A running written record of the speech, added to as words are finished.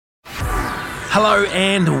Hello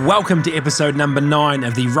and welcome to episode number 9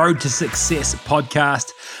 of the Road to Success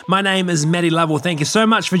podcast. My name is Matty Lovell. Thank you so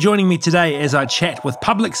much for joining me today as I chat with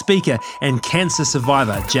public speaker and cancer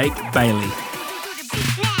survivor Jake Bailey.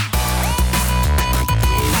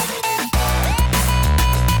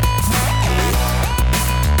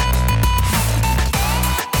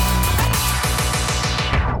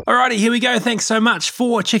 Alrighty, here we go. Thanks so much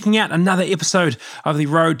for checking out another episode of the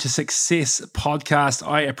Road to Success podcast.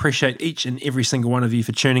 I appreciate each and every single one of you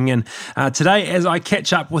for tuning in today as I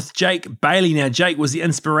catch up with Jake Bailey. Now, Jake was the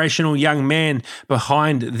inspirational young man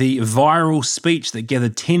behind the viral speech that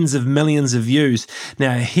gathered tens of millions of views.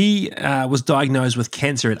 Now, he was diagnosed with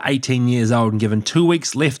cancer at 18 years old and given 2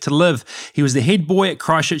 weeks left to live. He was the head boy at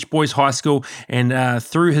Christchurch Boys High School and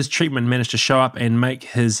through his treatment managed to show up and make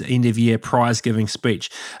his end-of-year prize-giving speech.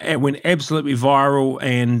 It went absolutely viral,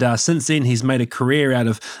 and since then he's made a career out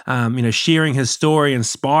of sharing his story,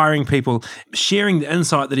 inspiring people, sharing the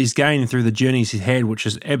insight that he's gained through the journeys he's had, which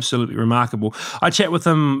is absolutely remarkable. I chat with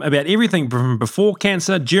him about everything from before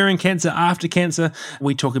cancer, during cancer, after cancer.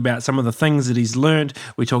 We talk about some of the things that he's learned.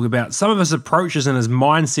 We talk about some of his approaches and his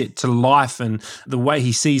mindset to life and the way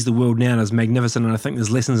he sees the world now is magnificent, and I think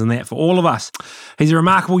there's lessons in that for all of us. He's a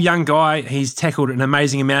remarkable young guy. He's tackled an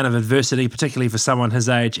amazing amount of adversity, particularly for someone his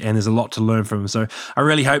age, and there's a lot to learn from him. So I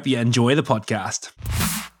really hope you enjoy the podcast.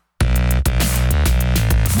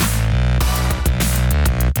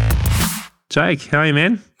 Jake, how are you,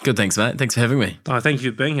 man? Good, thanks, mate. Thanks for having me. Oh, thank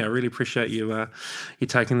you for being here. I really appreciate you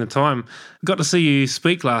taking the time. Got to see you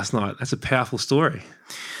speak last night. That's a powerful story.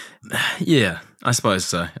 Yeah, I suppose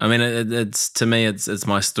so. I mean, it's to me, it's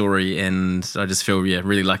my story, and I just feel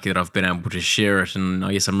really lucky that I've been able to share it. And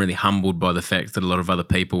I guess I'm really humbled by the fact that a lot of other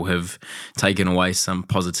people have taken away some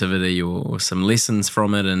positivity or some lessons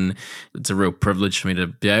from it, and it's a real privilege for me to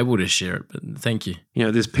be able to share it. But thank you. You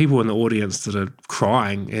know, there's people in the audience that are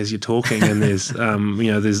crying as you're talking, and there's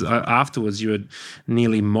there's afterwards you were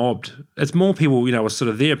nearly mobbed. It's more people, were sort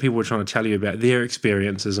of there. People were trying to tell you about their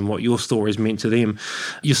experiences and what your story's meant to them.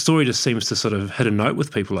 Your story just seems to sort of hit a note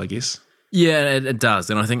with people, I guess. Yeah, it does.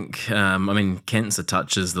 And I think, cancer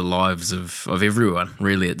touches the lives of everyone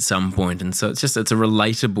really at some point. And so it's a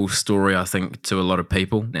relatable story, I think, to a lot of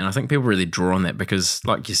people. And I think people really draw on that because,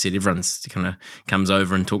 like you said, everyone's kind of comes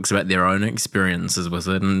over and talks about their own experiences with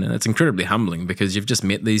it. And it's incredibly humbling because you've just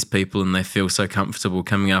met these people and they feel so comfortable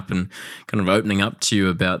coming up and kind of opening up to you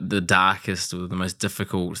about the darkest or the most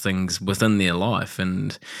difficult things within their life.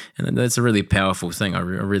 And that's a really powerful thing. I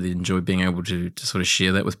really enjoy being able to sort of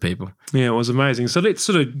share that with people. Yeah, it was amazing. So let's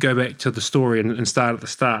sort of go back to the story and start at the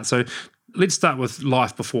start. So let's start with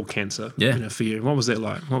life before cancer. Yeah. For you. What was that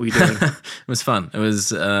like? What were you doing? It was fun. It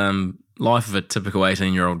was life of a typical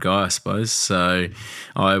 18-year-old guy, I suppose. So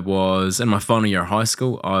I was in my final year of high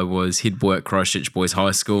school. I was head boy at Christchurch Boys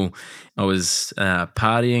High School. I was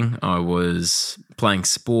partying. I was playing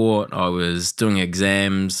sport. I was doing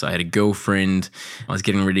exams. I had a girlfriend. I was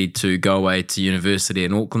getting ready to go away to university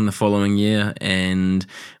in Auckland the following year. And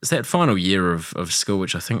it's that final year of school,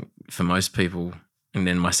 which I think for most people, and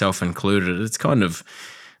then myself included, it's kind of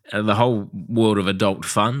the whole world of adult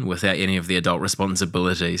fun without any of the adult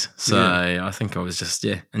responsibilities. So yeah. I think I was just,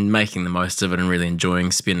 and making the most of it and really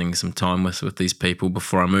enjoying spending some time with these people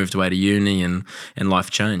before I moved away to uni and life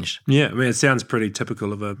changed. Yeah, I mean, it sounds pretty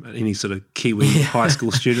typical of any sort of Kiwi high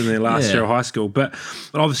school student in their last year of high school. But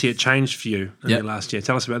obviously it changed for you in your last year.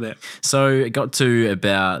 Tell us about that. So it got to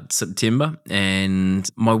about September and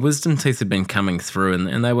my wisdom teeth had been coming through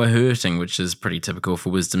and they were hurting, which is pretty typical for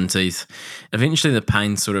wisdom teeth. Eventually the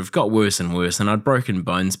pain sort of got worse and worse, and I'd broken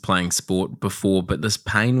bones playing sport before, but this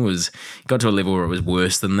pain got to a level where it was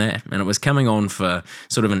worse than that, and it was coming on for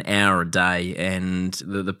sort of an hour a day, and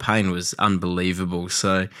the pain was unbelievable.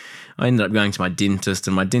 So I ended up going to my dentist,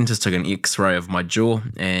 and my dentist took an x-ray of my jaw,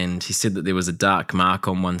 and he said that there was a dark mark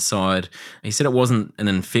on one side. He said it wasn't an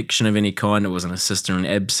infection of any kind, it wasn't a cyst or an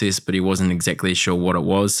abscess, but he wasn't exactly sure what it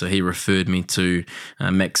was, so he referred me to a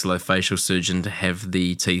maxillofacial surgeon to have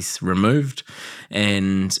the teeth removed.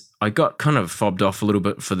 And I got kind of fobbed off a little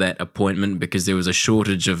bit for that appointment because there was a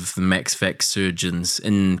shortage of the max-fax surgeons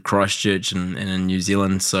in Christchurch and in New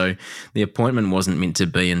Zealand. So the appointment wasn't meant to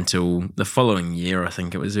be until the following year. I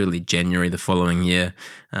think it was early January the following year.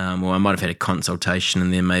 Or I might have had a consultation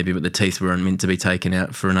in there maybe, but the teeth weren't meant to be taken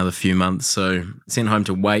out for another few months. So sent home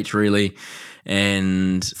to wait really.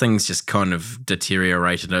 and things just kind of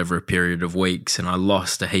deteriorated over a period of weeks, and I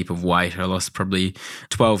lost a heap of weight. I lost probably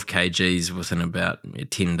 12 kgs within about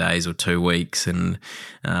 10 days or 2 weeks, and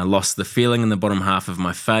lost the feeling in the bottom half of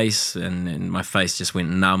my face, and my face just went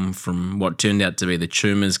numb from what turned out to be the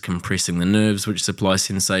tumours compressing the nerves which supply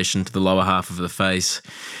sensation to the lower half of the face,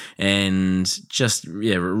 and just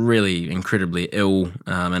really incredibly ill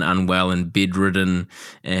and unwell and bedridden,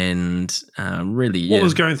 and really What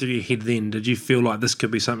was going through your head then? Did you feel like this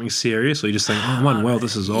could be something serious, or you just think, oh, I'm unwell,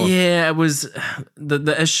 this is odd? Yeah, it was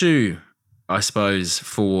the issue, I suppose,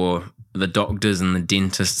 for the doctors and the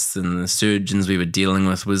dentists and the surgeons we were dealing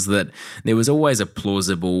with was that there was always a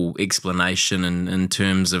plausible explanation in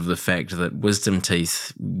terms of the fact that wisdom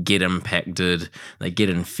teeth get impacted, they get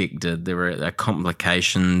infected, there are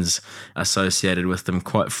complications associated with them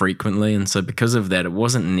quite frequently, and so because of that it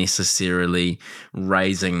wasn't necessarily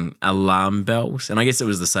raising alarm bells, and I guess it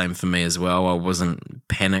was the same for me as well. I wasn't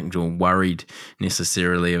panicked or worried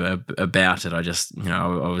necessarily about it. I just, I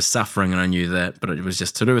was suffering and I knew that, but it was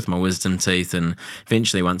just to do with my wisdom teeth, and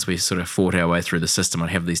eventually once we sort of fought our way through the system, I'd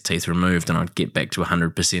have these teeth removed and I'd get back to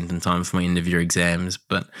 100% in time for my end of year exams.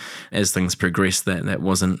 But as things progressed, that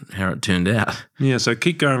wasn't how it turned out. Yeah, so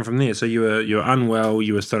keep going from there. So you were unwell,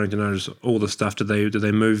 you were starting to notice all the stuff. Did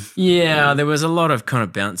they move? Yeah, there was a lot of kind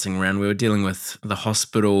of bouncing around. We were dealing with the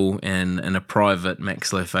hospital and a private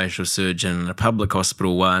maxillofacial surgeon, a public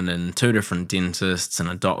hospital one, and 2 different dentists and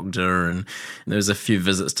a doctor, and there was a few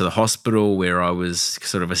visits to the hospital where I was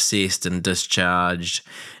sort of assessed and discharged,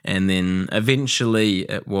 and then eventually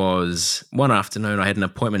it was one afternoon I had an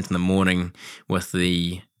appointment in the morning with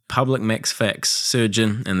the public maxfax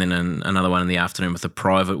surgeon, and then another one in the afternoon with a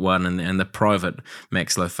private one, and the private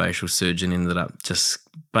maxillofacial surgeon ended up just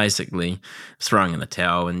basically throwing in the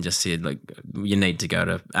towel and just said, like, you need to go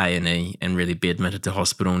to A&E and really be admitted to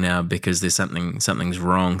hospital now because there's something's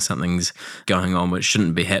wrong, something's going on which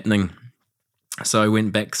shouldn't be happening. So I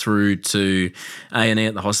went back through to A&E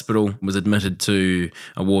at the hospital, was admitted to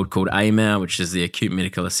a ward called AMAR, which is the Acute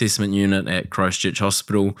Medical Assessment Unit at Christchurch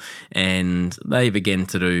Hospital, and they began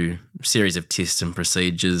to do a series of tests and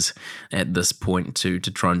procedures at this point to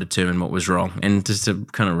try and determine what was wrong. And just to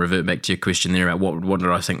kind of revert back to your question there about what did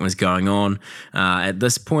I think was going on, at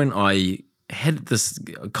this point I had this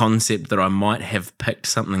concept that I might have picked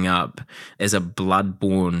something up as a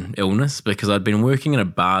blood-borne illness, because I'd been working in a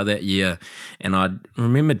bar that year and I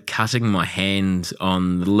remembered cutting my hand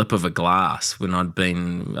on the lip of a glass when I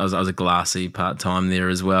was a glassy part-time there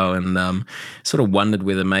as well, and sort of wondered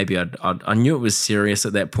whether maybe I knew it was serious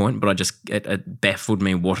at that point, but it baffled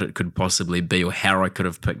me what it could possibly be or how I could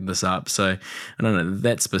have picked this up. So I don't know,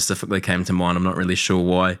 that specifically came to mind. I'm not really sure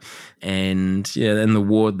why. And yeah, in the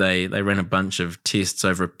ward they ran a bunch of tests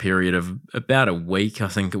over a period of about a week, I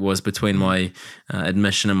think it was, between my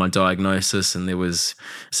admission and my diagnosis, and there was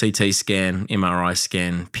CT scan, MRI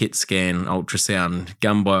scan, PET scan, ultrasound,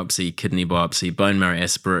 gum biopsy, kidney biopsy, bone marrow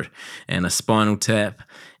aspirate, and a spinal tap.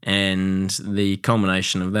 And the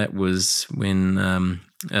culmination of that was when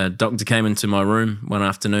a doctor came into my room one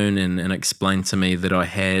afternoon and explained to me that I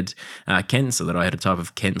had cancer, that I had a type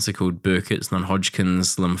of cancer called Burkitt's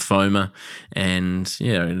non-Hodgkin's lymphoma, and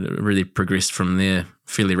really progressed from there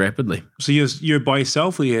fairly rapidly. So you're by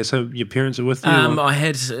yourself, or so your parents are with you? I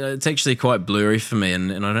had, it's actually quite blurry for me,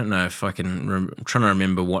 and I don't know if I can, I'm trying to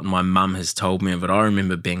remember what my mum has told me of it. I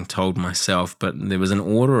remember being told myself, but there was an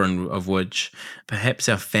order of which perhaps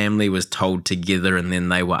our family was told together and then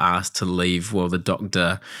they were asked to leave while the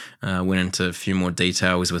doctor went into a few more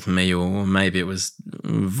details with me, or maybe it was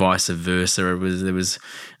vice versa. There was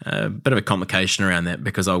a bit of a complication around that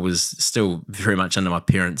because I was still very much under my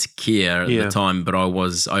parents' care at the time, but I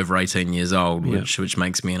was over 18 years old, which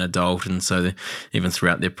makes me an adult, and so even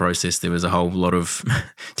throughout their process there was a whole lot of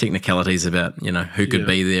technicalities about who could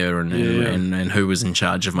be there and who was in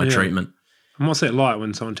charge of my treatment. And what's that like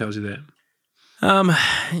when someone tells you that?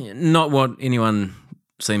 Not what anyone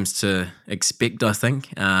seems to expect, I think.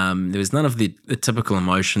 There was none of the typical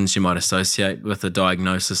emotions you might associate with a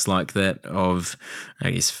diagnosis like that of,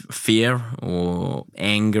 I guess, fear or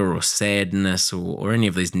anger or sadness or any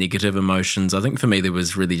of these negative emotions. I think for me there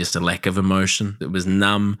was really just a lack of emotion. It was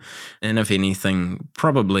numb, and if anything,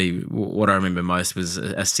 probably what I remember most was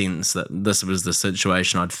a sense that this was the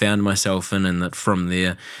situation I'd found myself in, and that from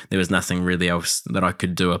there was nothing really else that I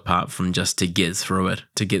could do apart from just to get through it,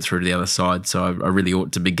 to get through to the other side. So I really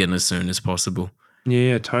ought to begin as soon as possible.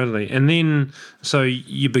 Yeah, totally. And then, so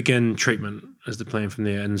you begin treatment is the plan from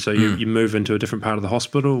there, and so you move into a different part of the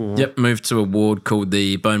hospital? Or? Yep, moved to a ward called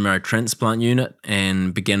the bone marrow transplant unit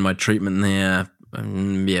and began my treatment there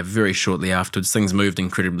very shortly afterwards. Things moved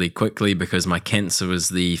incredibly quickly because my cancer was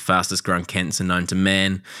the fastest growing cancer known to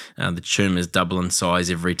man. The tumours double in size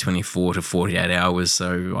every 24 to 48 hours.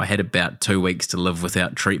 So I had about 2 weeks to live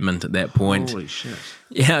without treatment at that point. Holy shit.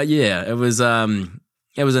 Yeah. It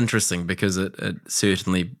was interesting because it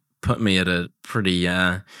certainly put me at a pretty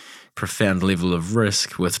profound level of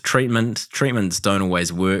risk with treatment. Treatments don't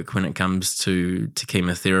always work when it comes to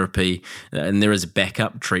chemotherapy, and there is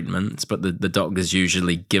backup treatments, but the doctors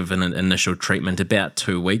usually give an initial treatment about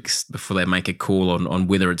 2 weeks before they make a call on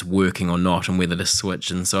whether it's working or not and whether to switch.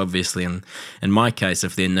 And so obviously in my case,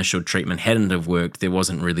 if the initial treatment hadn't have worked, there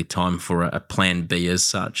wasn't really time for a plan B as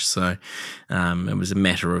such. So it was a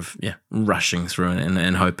matter of rushing through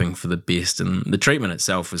and hoping for the best. And the treatment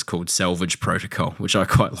itself was called salvage protocol, which I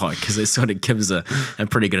quite like because it sort of gives a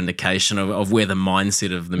pretty good indication of where the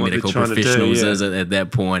mindset of the medical professionals is at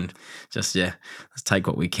that point. Just, let's take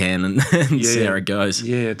what we can and see how it goes.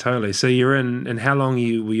 Yeah, totally. So you're in, and how long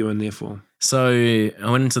were you in there for? So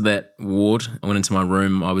I went into that ward, I went into my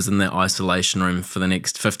room, I was in that isolation room for the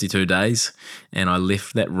next 52 days, and I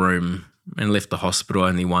left that room and left the hospital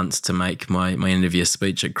only once to make my end of year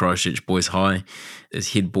speech at Christchurch Boys High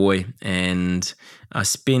as head boy. And I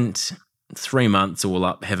spent 3 months all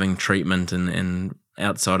up having treatment, and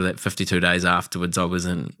outside of that 52 days afterwards, I was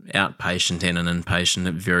an outpatient and an inpatient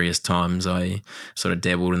at various times. I sort of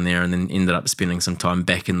dabbled in there and then ended up spending some time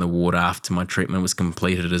back in the ward after my treatment was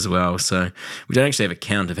completed as well. So we don't actually have a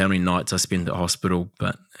count of how many nights I spent at hospital,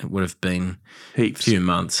 but it would have been heaps. A few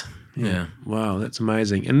months. Yeah. Wow, that's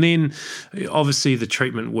amazing. And then obviously the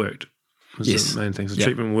treatment worked. Yes. The main thing. So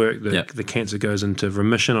treatment worked, the cancer goes into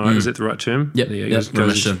remission. Is that the right term? Yep.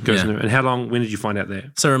 Remission. And how long, when did you find out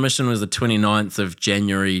that? So remission was the 29th of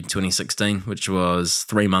January 2016, which was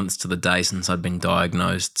 3 months to the day since I'd been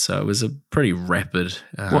diagnosed. So it was a pretty rapid...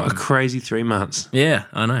 what a crazy 3 months. Yeah,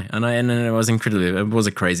 I know. And it was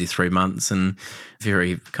a crazy 3 months and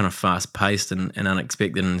very kind of fast-paced and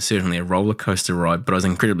unexpected, and certainly a roller coaster ride. But I was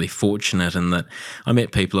incredibly fortunate in that I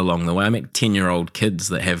met people along the way. I met 10-year-old kids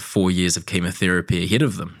that have 4 years of chemotherapy ahead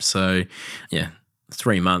of them. So,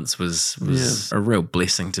 3 months was a real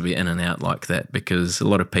blessing to be in and out like that, because a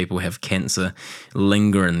lot of people have cancer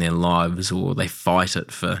linger in their lives, or they fight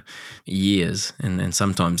it for years and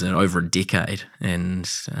sometimes over a decade. And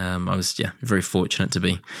I was very fortunate to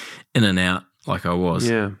be in and out like I was.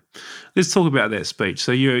 Yeah. Let's talk about that speech.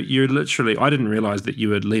 So you're literally, I didn't realize that you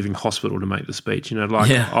were leaving hospital to make the speech.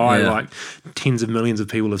 Like tens of millions of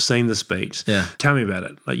people have seen the speech. Yeah. Tell me about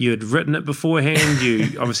it. Like, you had written it beforehand.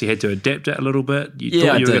 You obviously had to adapt it a little bit. You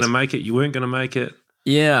thought you were going to make it. You weren't going to make it.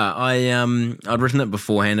 Yeah, I'd written it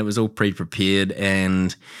beforehand. It was all pre-prepared,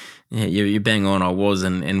 and you bang on. I was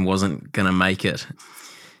and wasn't going to make it.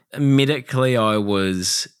 Medically, I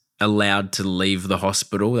was allowed to leave the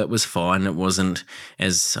hospital. That was fine. It wasn't,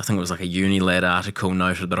 as I think it was like a Unilad article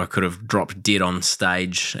noted, that I could have dropped dead on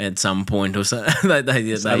stage at some point or so. They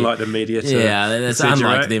unlike the media. It's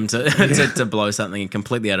unlike them to blow something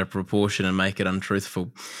completely out of proportion and make it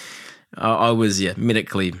untruthful. I was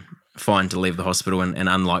medically fine to leave the hospital and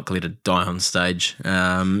unlikely to die on stage.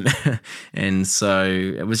 And so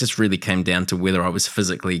it was just really came down to whether I was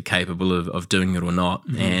physically capable of doing it or not.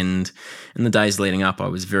 Mm-hmm. And in the days leading up, I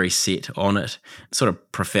was very set on it. Sort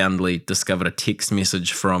of profoundly discovered a text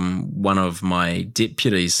message from one of my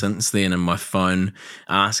deputies since then in my phone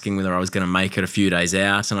asking whether I was going to make it a few days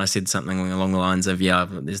out. And I said something along the lines of,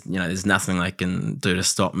 there's nothing they can do to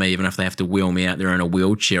stop me. Even if they have to wheel me out there in a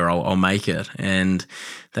wheelchair, I'll make it. And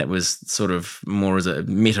that was sort of more as a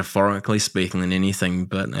metaphorically speaking than anything,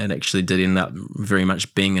 but it actually did end up very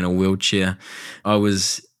much being in a wheelchair. I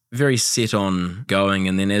was very set on going,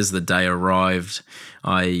 and then as the day arrived,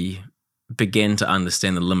 I began to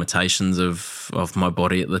understand the limitations of my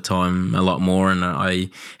body at the time a lot more, and I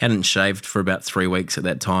hadn't shaved for about 3 weeks at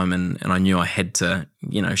that time, and I knew I had to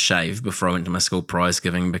shave before I went to my school prize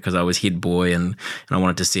giving, because I was head boy and I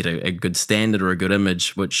wanted to set a good standard or a good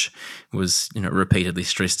image, which was repeatedly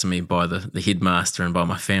stressed to me by the headmaster and by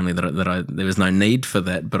my family that there was no need for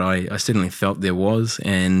that, but I certainly felt there was.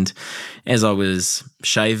 And as I was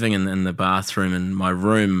shaving in the bathroom in my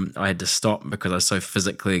room, I had to stop because I was so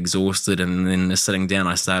physically exhausted, and then sitting down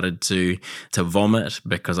I started to vomit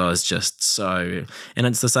because I was just so, and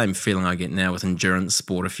it's the same feeling I get now with endurance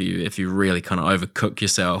sport. If you really kind of overcook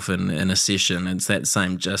yourself in a session, it's that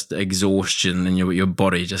same just exhaustion, and your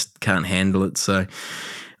body just can't handle it. So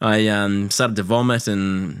I started to vomit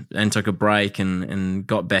and took a break and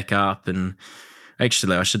got back up, and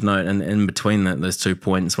Actually, I should note, and in between those 2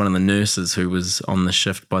 points, one of the nurses who was on the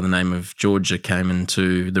shift by the name of Georgia came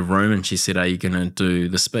into the room and she said, "Are you going to do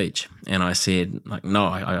the speech?" And I said, like, "No,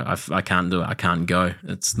 I can't do it. I can't go.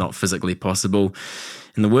 It's not physically possible."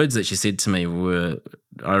 And the words that she said to me were,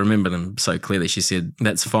 I remember them so clearly. She said,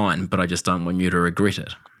 "That's fine, but I just don't want you to regret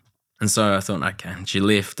it." And so I thought, okay. And she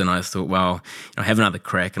left, and I thought, well, I'll have another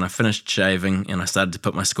crack. And I finished shaving, and I started to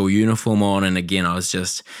put my school uniform on. And again, I was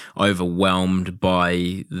just overwhelmed by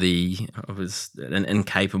I was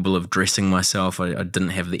incapable of dressing myself. I didn't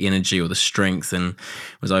have the energy or the strength, and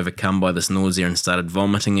was overcome by this nausea and started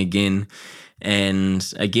vomiting again. And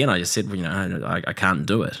again, I just said, well, I can't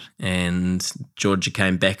do it. And Georgia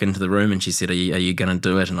came back into the room, and she said, are you going to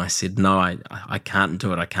do it? And I said, no, I can't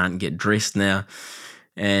do it. I can't get dressed now.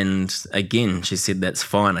 And again, she said, "That's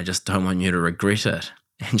fine. I just don't want you to regret it."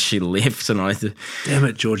 And she left, and I said, "Damn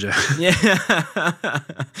it, Georgia." Yeah.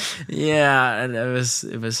 Yeah. And it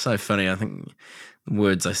was so funny. I think the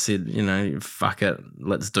words I said, "Fuck it,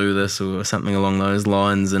 let's do this," or something along those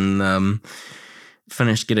lines. And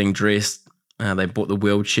finished getting dressed. They brought the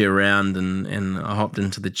wheelchair around, and I hopped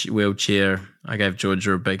into the wheelchair. I gave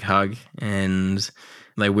Georgia a big hug, and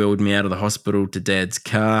they wheeled me out of the hospital to Dad's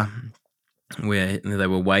car, where they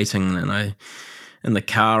were waiting, and in the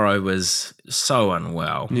car I was so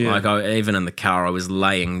unwell. Yeah. Even in the car I was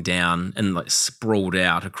laying down and sprawled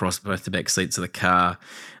out across both the back seats of the car.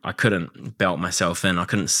 I couldn't belt myself in. I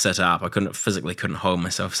couldn't sit up. I physically couldn't hold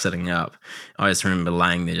myself sitting up. I just remember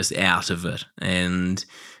laying there just out of it, and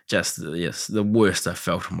just, yes, the worst I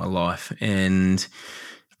felt in my life. And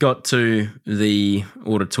got to the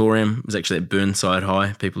auditorium. It was actually at Burnside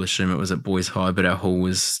High. People assume it was at Boys High, but our hall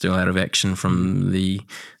was still out of action from the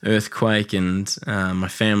earthquake, and my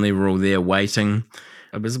family were all there waiting.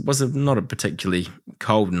 It was not a particularly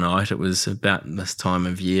cold night. It was about this time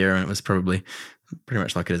of year, and it was probably pretty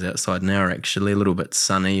much like it is outside now, actually. A little bit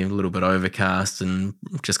sunny, a little bit overcast, and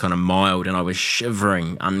just kind of mild. And I was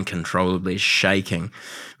shivering uncontrollably, shaking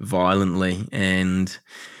violently, and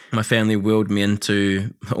my family wheeled me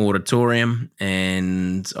into the auditorium,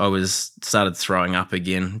 and I started throwing up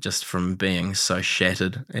again just from being so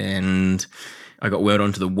shattered. And I got wheeled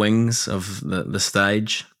onto the wings of the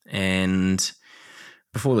stage. And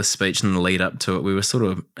before the speech and the lead up to it, we were sort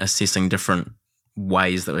of assessing different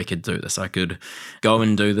ways that we could do this. I could go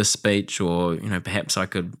and do the speech, or perhaps I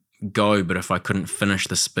could go, but if I couldn't finish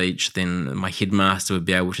the speech, then my headmaster would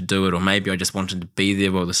be able to do it, or maybe I just wanted to be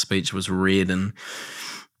there while the speech was read. And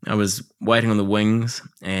I was waiting on the wings,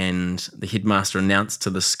 and the headmaster announced to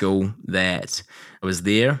the school that I was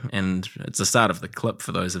there, and it's the start of the clip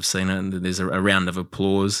for those who've seen it, and there's a round of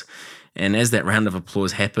applause. And as that round of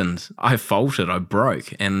applause happened, I faltered, I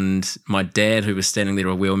broke, and my dad, who was standing there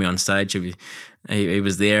to wheel me on stage, he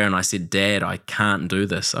was there, and I said, "Dad, I can't do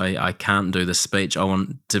this. I can't do the speech. I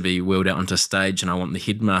want to be wheeled out onto stage, and I want the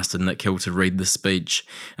headmaster, Nick Hill, to read the speech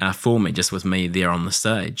for me, just with me there on the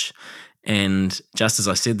stage." And just as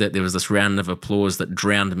I said that, there was this round of applause that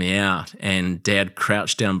drowned me out, and Dad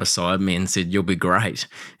crouched down beside me and said, "You'll be great,"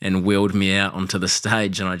 and wheeled me out onto the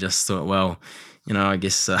stage. And I just thought, well, I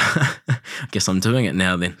guess I'm doing it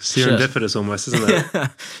now then. Serendipitous almost, isn't it?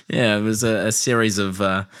 Yeah, it was a series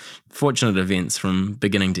of fortunate events from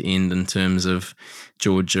beginning to end in terms of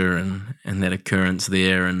Georgia and that occurrence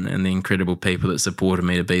there, and the incredible people that supported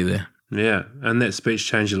me to be there. Yeah, and that speech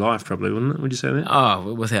changed your life probably, wouldn't it? Would you say that?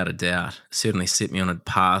 Oh, without a doubt. It certainly set me on a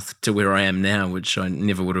path to where I am now, which I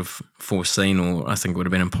never would have foreseen, or I think would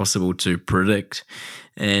have been impossible to predict.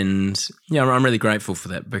 And yeah, I'm really grateful for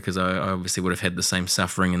that, because I obviously would have had the same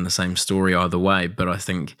suffering and the same story either way. But I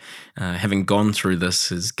think having gone through this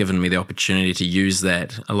has given me the opportunity to use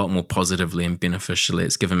that a lot more positively and beneficially.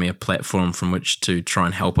 It's given me a platform from which to try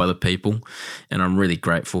and help other people. And I'm really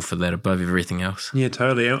grateful for that above everything else. Yeah,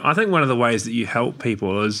 totally. I think one of the ways that you help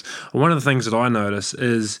people is, one of the things that I notice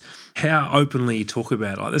is how openly you talk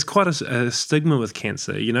about it. Like, there's quite a stigma with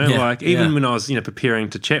cancer, even when I was, preparing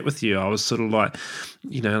to chat with you, I was sort of like,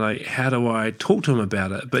 how do I talk to him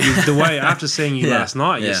about it? But the way, after seeing you last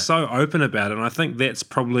night, you're so open about it. And I think that's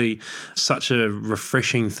probably such a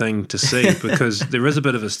refreshing thing to see, because there is a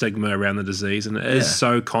bit of a stigma around the disease, and it is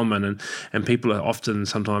so common, and people are often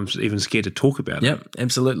sometimes even scared to talk about it. Yep,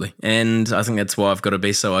 absolutely. And I think that's why I've got to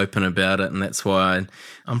be so open about it, and that's why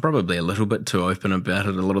I'm probably a little bit too open about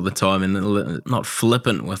it a lot of the time, and not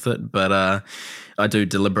flippant with it, but I do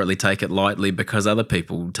deliberately take it lightly because other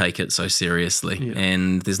people take it so seriously. Yeah.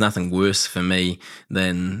 And there's nothing worse for me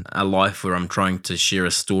than a life where I'm trying to share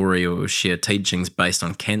a story or share teachings based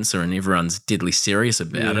on cancer and everyone's deadly serious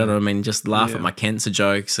about it. I mean, just laugh at my cancer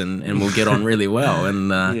jokes and we'll get on really well.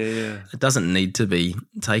 And it doesn't need to be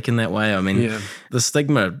taken that way. I mean, the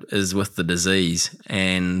stigma is with the disease,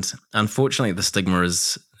 and unfortunately the stigma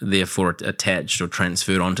is therefore attached or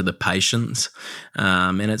transferred onto the patients,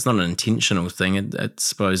 and it's not an intentional thing. I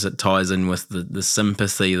suppose it ties in with the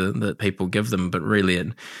sympathy that people give them, but really it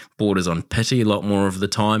borders on pity a lot more of the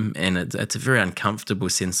time, and it's a very uncomfortable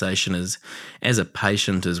sensation as a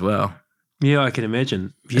patient as well. Yeah, I can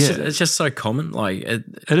imagine. Yeah. It's just so common. Like it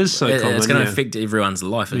is so common. It's going to affect everyone's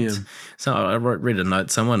life. So I read a note.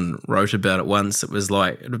 Someone wrote about it once. It was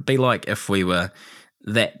like, it would be like if we were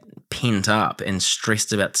that pent up and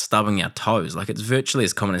stressed about stubbing our toes. Like, it's virtually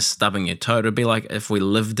as common as stubbing your toe. It would be like if we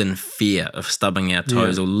lived in fear of stubbing our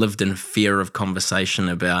toes or lived in fear of conversation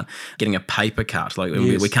about getting a paper cut. Like,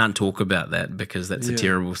 we can't talk about that because that's a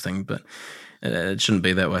terrible thing, but it shouldn't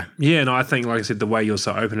be that way. Yeah, and I think, like I said, the way you're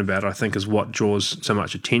so open about it, I think is what draws so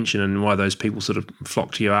much attention, and why those people sort of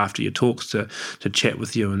flock to you after your talks to chat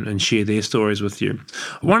with you and share their stories with you.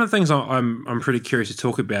 One of the things I'm pretty curious to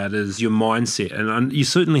talk about is your mindset, and you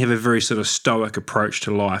certainly have a very sort of stoic approach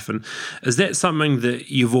to life. And is that something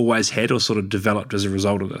that you've always had or sort of developed as a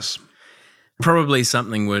result of this? Probably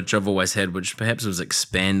something which I've always had, which perhaps was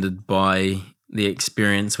expanded by the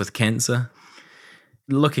experience with cancer.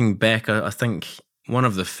 Looking back, I think one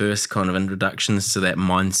of the first kind of introductions to that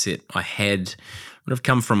mindset I had would have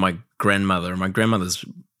come from my grandmother. My grandmother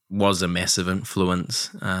was a massive influence,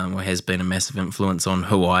 or has been a massive influence on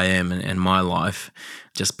who I am and my life,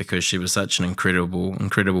 just because she was such an incredible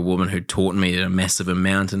woman who taught me a massive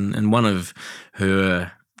amount. And one of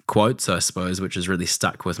her quotes, I suppose, which has really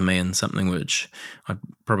stuck with me and something which I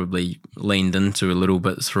probably leaned into a little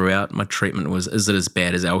bit throughout my treatment was, "Is it as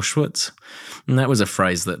bad as Auschwitz?" And that was a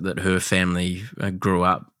phrase that her family grew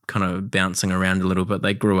up kind of bouncing around a little bit.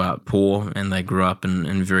 They grew up poor and they grew up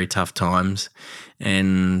in very tough times.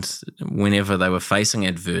 And whenever they were facing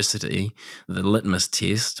adversity, the litmus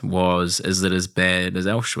test was, is it as bad as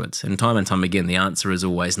Auschwitz? And time again, the answer is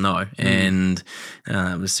always no. And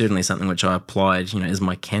it was certainly something which I applied, is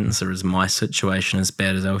my cancer, is my situation as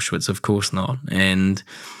bad as Auschwitz? Of course not. And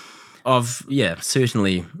I've,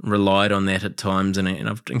 certainly relied on that at times, and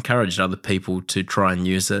I've encouraged other people to try and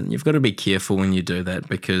use it. And you've got to be careful when you do that,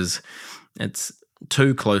 because it's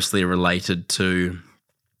too closely related to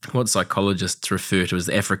what psychologists refer to as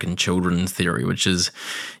the African children theory, which is,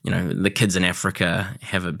 the kids in Africa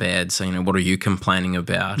have it bad, so, what are you complaining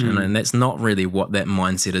about? And that's not really what that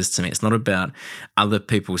mindset is to me. It's not about other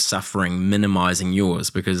people's suffering minimizing yours,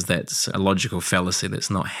 because that's a logical fallacy. That's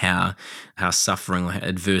not how suffering or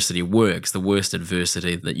adversity works. The worst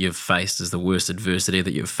adversity that you've faced is the worst adversity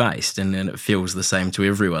that you've faced, and it feels the same to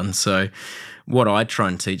everyone. So what I try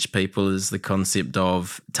and teach people is the concept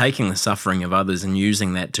of taking the suffering of others and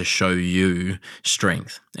using that to show you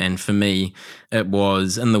strength. And for me, it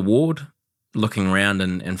was in the ward, looking around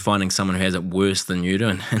and finding someone who has it worse than you do.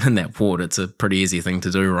 And in that ward, it's a pretty easy thing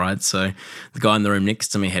to do, right? So the guy in the room next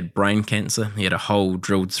to me had brain cancer. He had a hole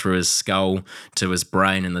drilled through his skull to his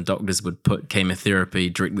brain, and the doctors would put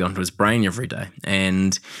chemotherapy directly onto his brain every day.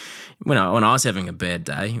 And when I was having a bad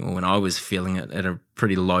day, or when I was feeling it at a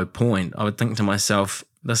pretty low point, I would think to myself,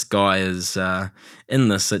 this guy is in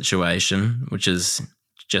this situation, which is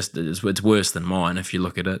it's worse than mine if you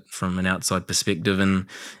look at it from an outside perspective, and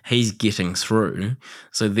he's getting through.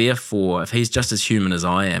 So therefore, if he's just as human as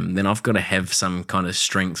I am, then I've got to have some kind of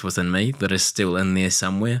strength within me that is still in there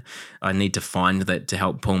somewhere. I need to find that to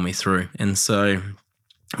help pull me through. And so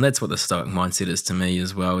that's what the Stoic mindset is to me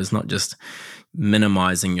as well, is not just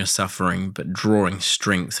minimizing your suffering, but drawing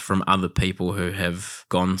strength from other people who have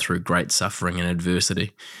gone through great suffering and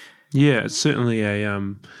adversity. Yeah, it's certainly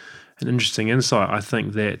an interesting insight. I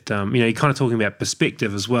think that, you're kind of talking about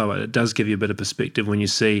perspective as well. It does give you a bit of perspective when you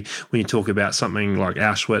talk about something like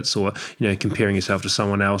Auschwitz, or, comparing yourself to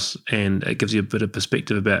someone else, and it gives you a bit of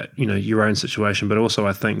perspective about, your own situation. But also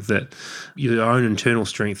I think that your own internal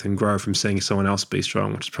strength can grow from seeing someone else be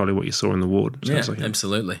strong, which is probably what you saw in the ward.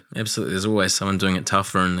 Absolutely. There's always someone doing it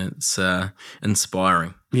tougher, and it's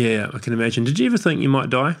inspiring. Yeah, I can imagine. Did you ever think you might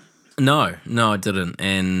die? No, I didn't.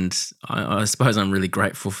 And I suppose I'm really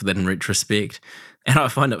grateful for that in retrospect. And I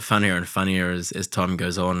find it funnier and funnier as time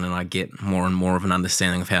goes on, and I get more and more of an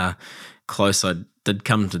understanding of how close I did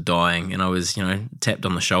come to dying. And I was, tapped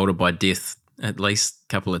on the shoulder by death at least a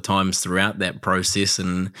couple of times throughout that process,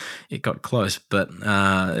 and it got close. But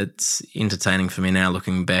it's entertaining for me now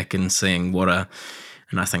looking back and seeing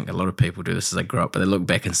and I think a lot of people do this as they grow up, but they look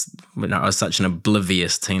back and I was such an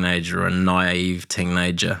oblivious teenager, a naive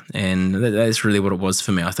teenager, and that's really what it was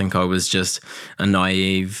for me. I think I was just a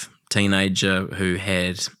naive teenager who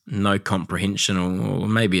had no comprehension or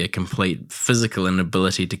maybe a complete physical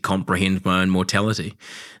inability to comprehend my own mortality.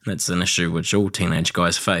 And that's an issue which all teenage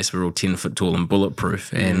guys face. We're all 10 foot tall and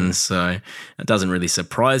bulletproof. And so it doesn't really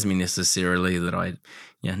surprise me necessarily that I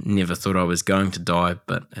never thought I was going to die,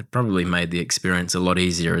 but it probably made the experience a lot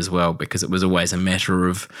easier as well, because it was always a matter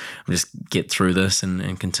of just get through this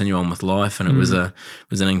and continue on with life. And it was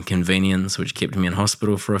an inconvenience which kept me in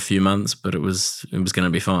hospital for a few months, but it was going to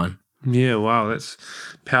be fine. Yeah, wow, that's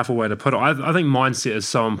a powerful way to put it. I think mindset is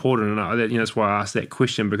so important, and that's why I asked that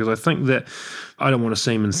question, because I think that I don't want to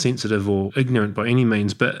seem insensitive or ignorant by any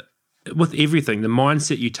means, but with everything, the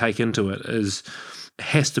mindset you take into it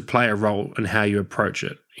has to play a role in how you approach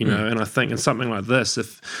it, And I think in something like this,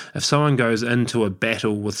 if someone goes into a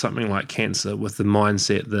battle with something like cancer with the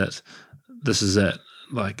mindset that this is it,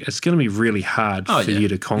 like it's going to be really hard for you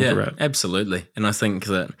to conquer it. Absolutely, and I think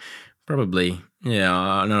that probably. Yeah,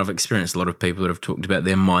 I know I've experienced a lot of people that have talked about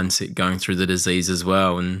their mindset going through the disease as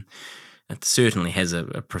well, and it certainly has a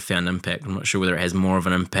profound impact. I'm not sure whether it has more of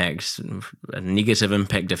an impact, a negative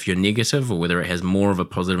impact if you're negative, or whether it has more of a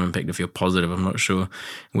positive impact if you're positive. I'm not sure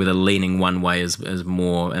whether leaning one way is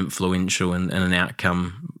more influential in an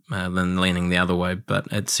outcome than leaning the other way, but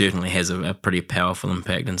it certainly has a pretty powerful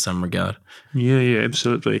impact in some regard. Yeah,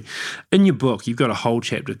 absolutely. In your book, you've got a whole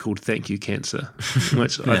chapter called Thank You, Cancer,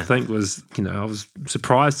 which I think was, I was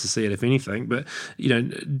surprised to see it, if anything. But,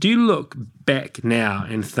 do you look back now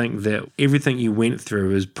and think that everything you went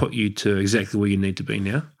through has put you to exactly where you need to be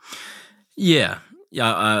now? Yeah,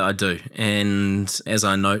 I do. And as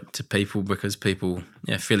I note to people, because people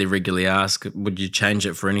fairly regularly ask, would you change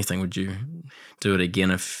it for anything? Would you do it again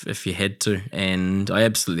if you had to? And I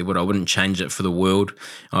absolutely would. I wouldn't change it for the world.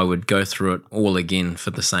 I would go through it all again for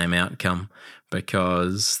the same outcome,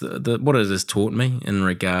 because what it has taught me in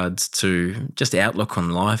regards to just outlook on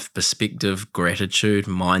life, perspective, gratitude,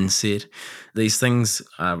 mindset, these things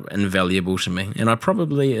are invaluable to me. And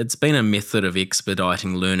it's been a method of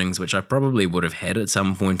expediting learnings, which I probably would have had at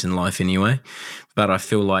some point in life anyway, but I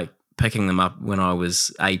feel like picking them up when I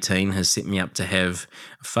was 18 has set me up to have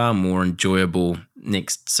a far more enjoyable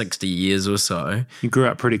next 60 years or so. You grew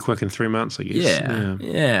up pretty quick in 3 months, I guess.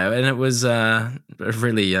 Yeah. And it was a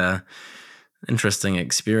really interesting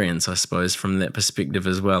experience, I suppose, from that perspective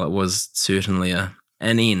as well. It was certainly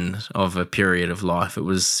an end of a period of life. It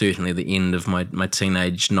was certainly the end of my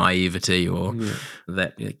teenage naivety or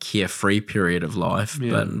that carefree period of life.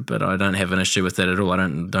 But I don't have an issue with that at all. I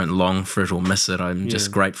don't long for it or miss it. I'm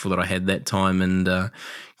just grateful that I had that time, and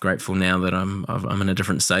grateful now that I'm in a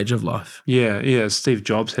different stage of life. Yeah. Steve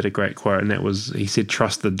Jobs had a great quote, and that was, he said,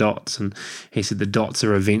 trust the dots. And he said the dots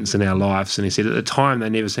are events in our lives. And he said at the time they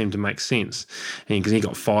never seemed to make sense, because he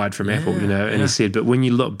got fired from Apple, and he said, but when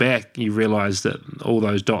you look back, you realise that all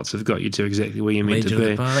those dots have got you to exactly where you're meant to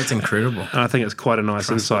be. That's incredible. And I think it's quite a nice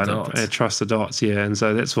insight. Trust the dots, And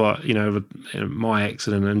so that's what, my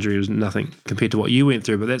accident and injury was nothing compared to what you went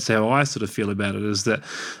through, but that's how I sort of feel about it, is that,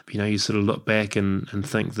 you sort of look back and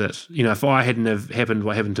think that, if I hadn't have happened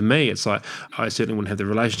what happened to me, it's like I certainly wouldn't have the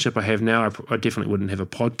relationship I have now. I definitely wouldn't have a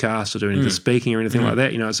podcast or do any of the speaking or anything like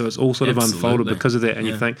that, So it's all sort of unfolded because of that. And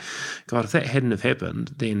you think, God, if that hadn't have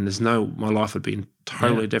happened, then my life would be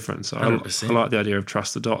totally different. So I like the idea of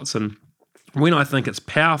trust the dots. And when I think it's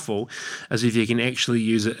powerful is if you can actually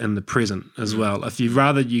use it in the present as well. If you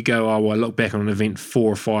go, I look back on an event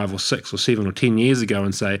 4 or 5 or 6 or 7 or 10 years ago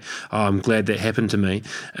and say, I'm glad that happened to me.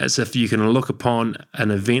 It's if you can look upon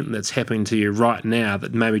an event that's happening to you right now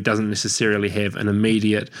that maybe doesn't necessarily have an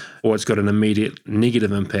immediate, or it's got an immediate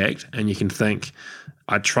negative impact, and you can think,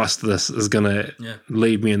 I trust this is going to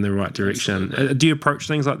lead me in the right direction. Do you approach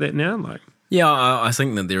things like that now? I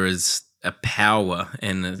think that there is a power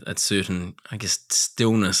and a certain, I guess,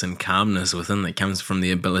 stillness and calmness within that comes from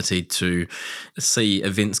the ability to see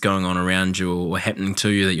events going on around you or happening to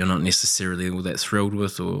you that you're not necessarily all that thrilled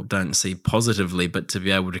with or don't see positively, but to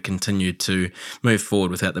be able to continue to move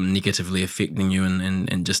forward without them negatively affecting you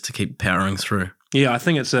and just to keep powering through. Yeah, I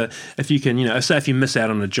think it's if you can, say if you miss out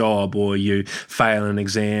on a job or you fail an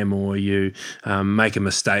exam or you make a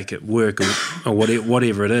mistake at work or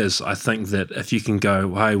whatever it is, I think that if you can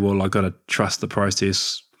go, hey, well, I've got to trust the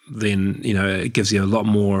process, then, it gives you a lot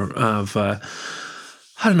more of, I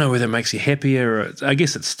don't know whether it makes you happier. I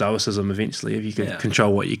guess it's stoicism eventually, if you can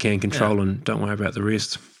control what you can control and don't worry about the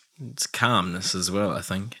rest. it's calmness as well, I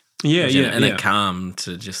think. Yeah, and a calm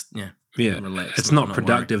to just relax. It's not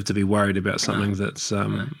productive to be worried about something that's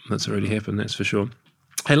already happened. That's for sure.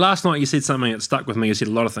 Hey, last night you said something that stuck with me. You said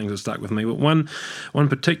a lot of things that stuck with me, but one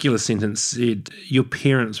particular sentence said, your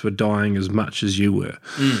parents were dying as much as you were.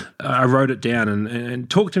 I wrote it down and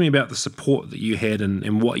talk to me about the support that you had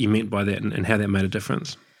and what you meant by that and how that made a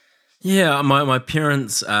difference. Yeah, my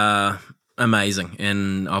parents are amazing,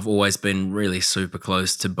 and I've always been really super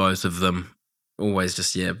close to both of them. Always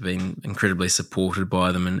just, been incredibly supported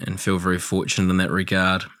by them and feel very fortunate in that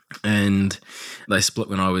regard. And they split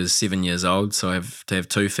when I was 7 years old, so I have to have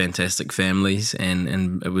two fantastic families,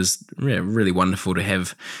 and it was really wonderful to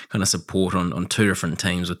have kind of support on two different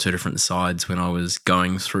teams or two different sides when I was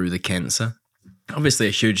going through the cancer. Obviously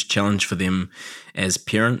a huge challenge for them as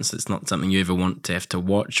parents. It's not something you ever want to have to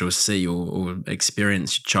watch or see or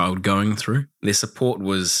experience your child going through. Their support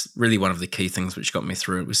was really one of the key things which got me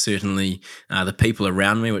through. It was certainly the people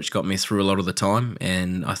around me which got me through a lot of the time,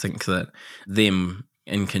 and I think that them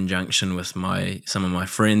in conjunction with some of my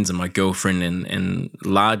friends and my girlfriend and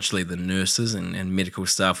largely the nurses and medical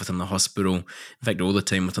staff within the hospital, in fact all the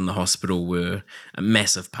team within the hospital, were a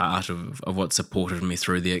massive part of what supported me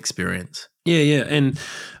through the experience. Yeah, and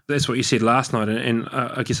that's what you said last night. And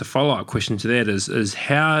I guess a follow-up question to that is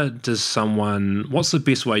how does what's the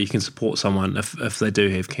best way you can support someone if they do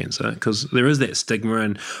have cancer? Because there is that stigma,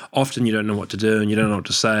 and often you don't know what to do and you don't know what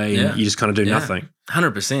to say, and you just kind of do nothing.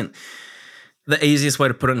 100%. The easiest way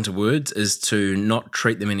to put it into words is to not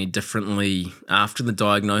treat them any differently after the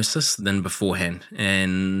diagnosis than beforehand.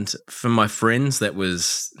 And for my friends, that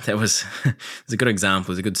was it's a good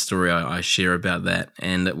example. It's a good story I share about that.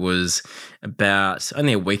 And it was about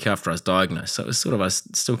only a week after I was diagnosed. So it was I was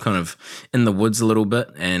still kind of in the woods a little bit,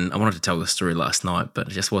 and I wanted to tell the story last night, but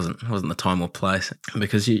it just wasn't the time or place,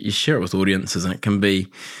 because you share it with audiences and it can be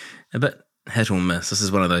a bit hit or miss. This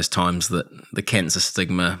is one of those times that the cancer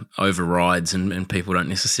stigma overrides and people don't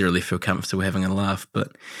necessarily feel comfortable having a laugh.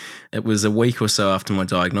 But it was a week or so after my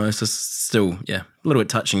diagnosis, still, a little bit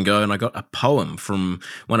touch and go, and I got a poem from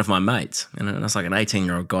one of my mates. And it was like an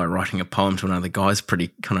 18-year-old guy writing a poem to another guy. It's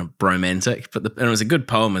pretty kind of romantic, and it was a good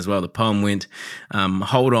poem as well. The poem went,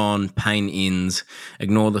 hold on, pain ends,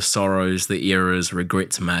 ignore the sorrows, the errors,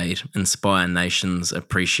 regrets made, inspire nations,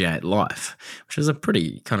 appreciate life, which is a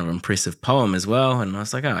pretty kind of impressive poem as well. And I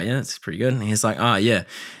was like, oh, yeah, that's pretty good. And he's like, oh, yeah,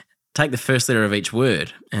 take the first letter of each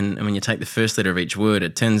word. And when you take the first letter of each word,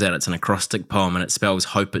 it turns out it's an acrostic poem and it spells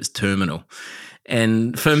hope it's terminal.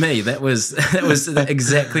 And for me, that was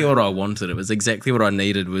exactly what I wanted. It was exactly what I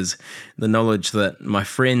needed, was the knowledge that my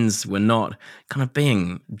friends were not kind of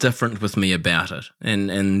being different with me about it.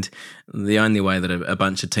 And the only way that a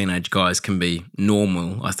bunch of teenage guys can be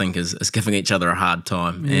normal, I think, is giving each other a hard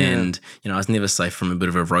time. Yeah. And, I was never safe from a bit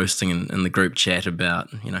of a roasting in the group chat about,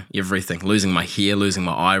 everything, losing my hair, losing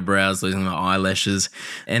my eyebrows, losing my eyelashes.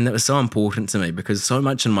 And that was so important to me because so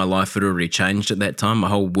much in my life had already changed at that time. My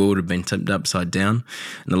whole world had been tipped upside down.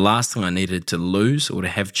 And the last thing I needed to lose or to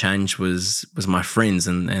have change was my friends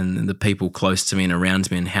and the people close to me and around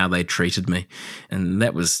me and how they treated me. And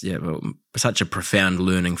that was such a profound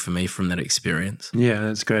learning for me from that experience. Yeah,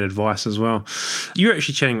 that's great advice as well. You were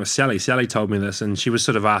actually chatting with Sally. Sally told me this, and she was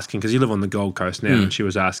sort of asking, because you live on the Gold Coast now, and she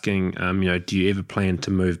was asking, do you ever plan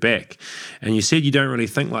to move back? And you said you don't really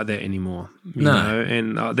think like that anymore. You know?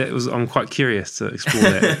 And I'm quite curious to explore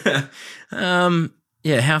that.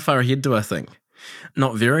 How far ahead do I think?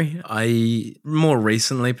 Not very. More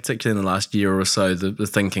recently, particularly in the last year or so, the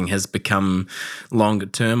thinking has become longer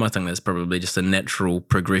term. I think that's probably just a natural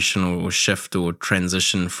progression or shift or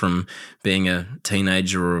transition from being a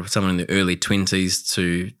teenager or someone in the early 20s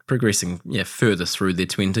to progressing further through their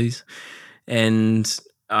 20s. And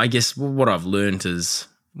I guess what I've learned is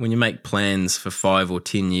when you make plans for 5 or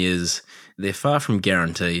 10 years, they're far from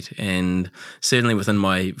guaranteed. And certainly within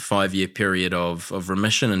my 5-year period of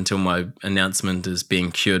remission until my announcement as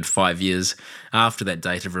being cured 5 years after that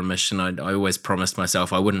date of remission, I always promised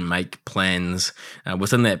myself I wouldn't make plans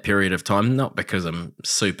within that period of time, not because I'm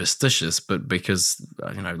superstitious, but because,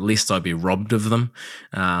 lest I be robbed of them.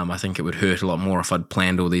 I think it would hurt a lot more if I'd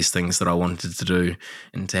planned all these things that I wanted to do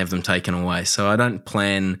and to have them taken away. So I don't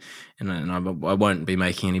plan, and I won't be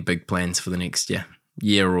making any big plans for the next year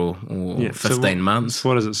or 15 months. So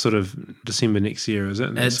what is it, sort of December next year, is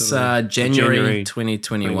it? It's sort of January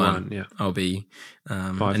 2021. Yeah. I'll be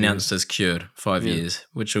announced as cured 5 years,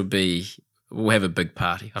 which will be we'll have a big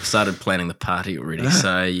party. I've started planning the party already.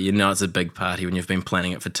 So it's a big party when you've been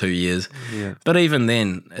planning it for 2 years. Yeah. But even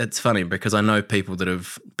then, it's funny because I know people that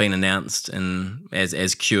have been announced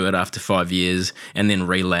as cured after 5 years and then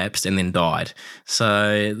relapsed and then died.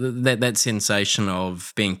 So that sensation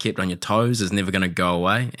of being kept on your toes is never going to go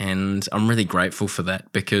away. And I'm really grateful for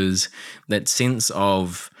that, because that sense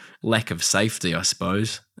of lack of safety, I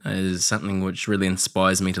suppose, is something which really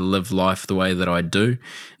inspires me to live life the way that I do.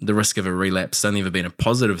 The risk of a relapse has only ever been a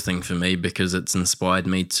positive thing for me, because it's inspired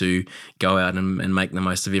me to go out and make the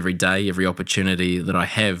most of every day, every opportunity that I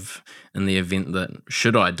have, in the event that,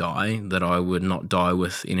 should I die, that I would not die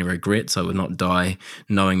with any regrets. I would not die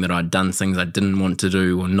knowing that I'd done things I didn't want to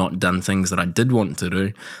do, or not done things that I did want to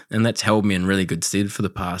do. And that's held me in really good stead for the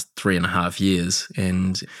past 3.5 years.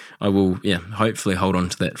 And I will, hopefully hold on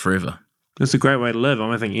to that forever. It's a great way to live.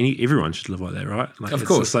 I think everyone should live like that, right? Like, of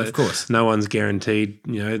course. No one's guaranteed,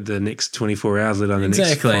 the next 24 hours, let alone the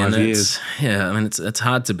next 5 years. It's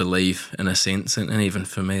hard to believe in a sense. And even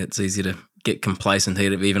for me, it's easy to get complacent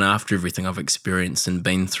even after everything I've experienced and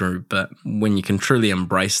been through. But when you can truly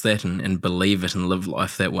embrace that and believe it and live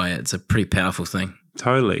life that way, it's a pretty powerful thing.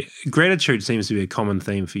 Totally. Gratitude seems to be a common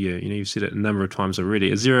theme for you. You've said it a number of times already.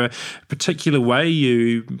 Is there a particular way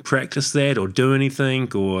you practice that or do anything,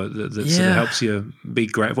 or that sort of helps you be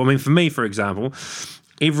grateful? I mean, for me, for example,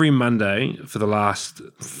 every Monday for the last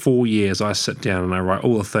 4 years, I sit down and I write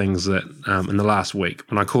all the things that in the last week,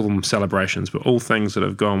 and I call them celebrations, but all things that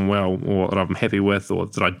have gone well, or that I'm happy with, or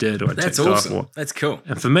that I did, or I ticked off. That's cool.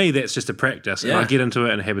 And for me, that's just a practice. And I get into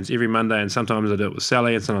it, and it happens every Monday. And sometimes I do it with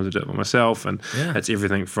Sally, and sometimes I do it with myself. And it's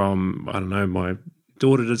everything from, I don't know, my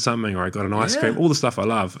daughter did something, or I got an ice cream, all the stuff I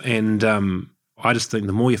love. And I just think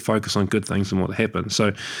the more you focus on good things, the more that happens.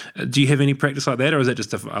 So do you have any practice like that, or is that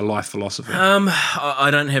just a life philosophy? I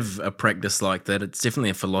don't have a practice like that. It's definitely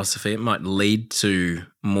a philosophy. It might lead to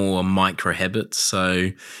more micro habits.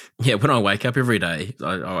 So when I wake up every day,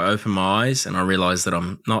 I open my eyes and I realize that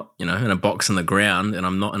I'm not, in a box in the ground, and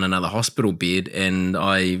I'm not in another hospital bed, and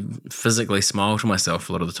I physically smile to myself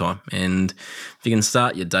a lot of the time. And if you can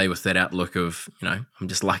start your day with that outlook of, I'm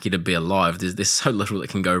just lucky to be alive, there's so little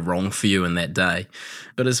that can go wrong for you in that day.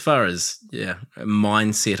 But as far as,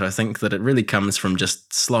 mindset, I think that it really comes from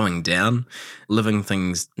just slowing down, living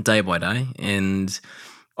things day by day. And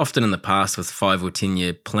often in the past with 5 or 10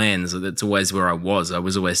 year plans, that's always where I was. I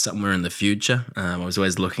was always somewhere in the future. I was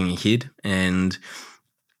always looking ahead. And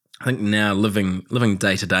I think now living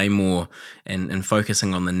day to day more and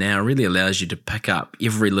focusing on the now really allows you to pick up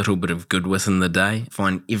every little bit of good within the day,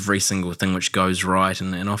 find every single thing which goes right.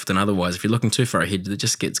 And often otherwise, if you're looking too far ahead, it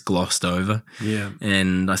just gets glossed over. Yeah.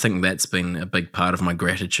 And I think that's been a big part of my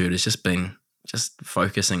gratitude. It's just been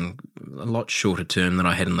focusing a lot shorter term than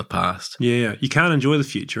I had in the past. Yeah. You can't enjoy the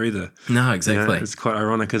future either. No, exactly. It's quite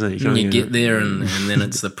ironic, isn't it? You get there and then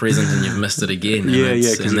it's the present and you've missed it again. And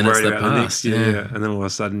and then it's the past. And then all of a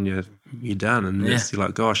sudden you're done, and you're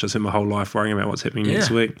like, gosh, I spent my whole life worrying about what's happening next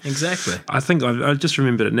week. Exactly. I think I just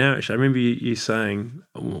remembered it now, actually. I remember you saying,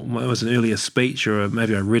 it was an earlier speech, or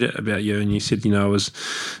maybe I read it about you, and you said, I was,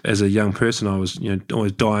 as a young person, I was,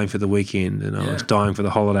 always dying for the weekend, and I was dying for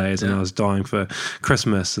the holidays, and I was dying for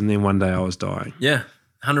Christmas, and then one day I was dying. Yeah.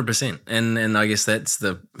 100%. And I guess that's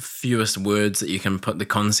the fewest words that you can put the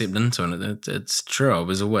concept into. And it's true. I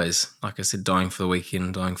was always, like I said, dying for the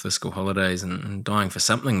weekend, dying for the school holidays, and dying for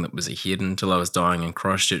something that was ahead, until I was dying in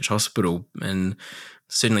Christchurch Hospital. And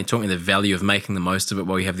certainly taught me the value of making the most of it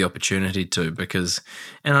while you have the opportunity to,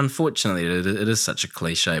 and unfortunately it is such a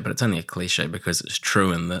cliche, but it's only a cliche because it's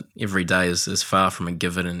true, and that every day is far from a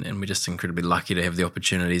given, and we're just incredibly lucky to have the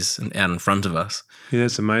opportunities out in front of us. Yeah,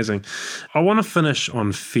 that's amazing. I want to finish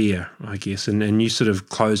on fear, I guess, and you sort of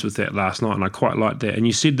closed with that last night, and I quite like that. And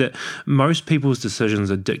you said that most people's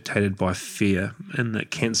decisions are dictated by fear, and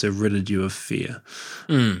that cancer ridded you of fear.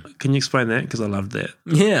 Can you explain that? Because I loved that.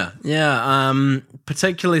 Yeah.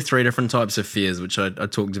 Particularly 3 different types of fears, which I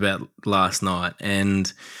talked about last night.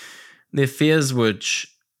 And they're fears which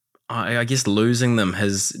I guess losing them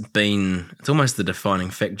has been, it's almost the defining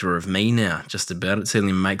factor of me now, just about. It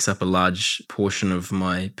certainly makes up a large portion of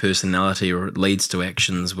my personality, or it leads to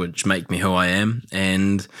actions which make me who I am.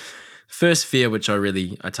 And first fear, which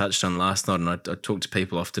I touched on last night, and I talk to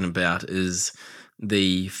people often about, is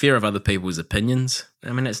the fear of other people's opinions.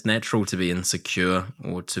 I mean, it's natural to be insecure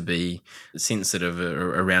or to be sensitive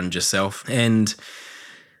around yourself. And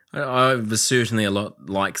I was certainly a lot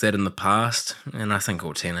like that in the past, and I think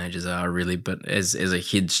all teenagers are really, but as a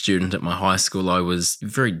head student at my high school, I was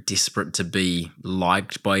very desperate to be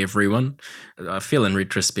liked by everyone. I feel in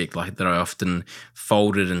retrospect like that I often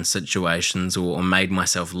folded in situations or made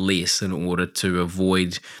myself less in order to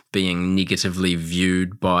avoid being negatively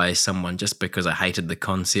viewed by someone just because I hated the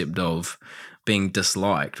concept of being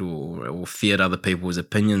disliked or feared other people's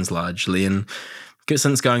opinions largely. And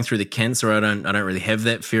since going through the cancer, I don't really have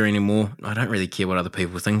that fear anymore. I don't really care what other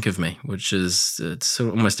people think of me, which is it's sort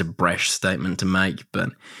of almost a brash statement to make,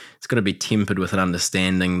 but it's got to be tempered with an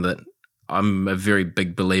understanding that I'm a very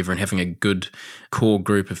big believer in having a good core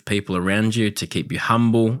group of people around you to keep you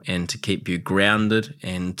humble and to keep you grounded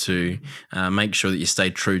and to make sure that you stay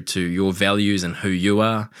true to your values and who you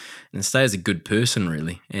are and stay as a good person,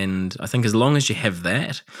 really. And I think as long as you have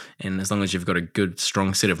that and as long as you've got a good,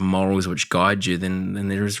 strong set of morals which guide you, then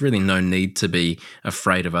there is really no need to be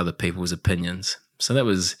afraid of other people's opinions. So it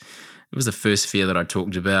was the first fear that I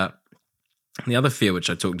talked about. The other fear which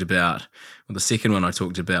I talked about, or the second one I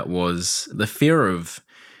talked about, was the fear of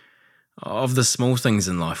the small things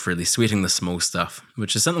in life, really, sweating the small stuff,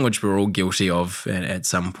 which is something which we're all guilty of at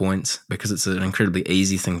some points because it's an incredibly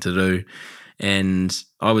easy thing to do. And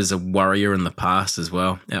I was a worrier in the past as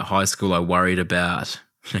well. At high school, I worried about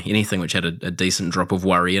anything which had a decent drop of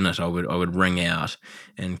worry in it. I would ring out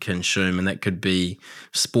and consume, and that could be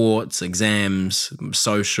sports, exams,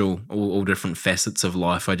 social, all different facets of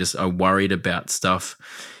life. I worried about stuff.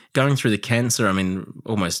 Going through the cancer, I mean,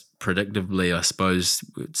 almost predictably, I suppose,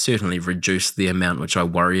 it certainly reduced the amount which I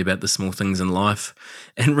worry about the small things in life.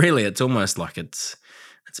 And really, it's almost like it's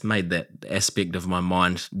made that aspect of my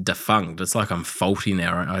mind defunct. It's like I'm faulty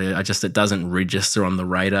now. It doesn't register on the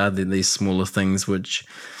radar, these smaller things, which,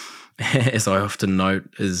 as I often note,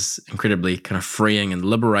 is incredibly kind of freeing and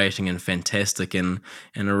liberating and fantastic and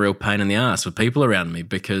a real pain in the ass for people around me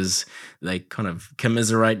because they kind of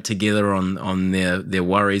commiserate together on their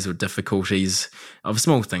worries or difficulties of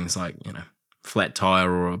small things like, flat tire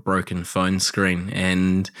or a broken phone screen,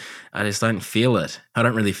 and I just don't feel it. I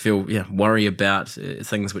don't really feel worry about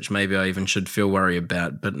things which maybe I even should feel worry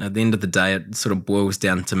about. But at the end of the day, it sort of boils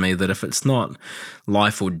down to me that if it's not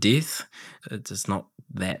life or death, it's not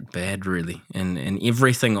that bad really. And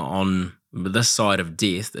everything on this side of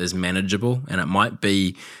death is manageable, and it might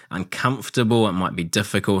be uncomfortable, it might be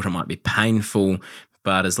difficult, it might be painful,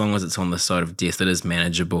 but as long as it's on the side of death, it is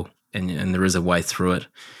manageable, and there is a way through it.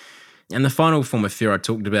 And the final form of fear I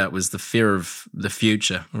talked about was the fear of the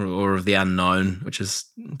future or of the unknown, which is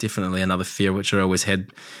definitely another fear which I always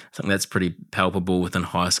had. I think that's pretty palpable within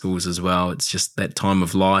high schools as well. It's just that time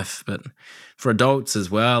of life. But for adults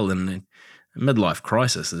as well, and midlife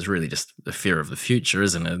crisis is really just the fear of the future,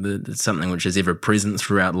 isn't it? It's something which is ever present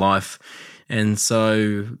throughout life. And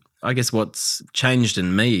so I guess what's changed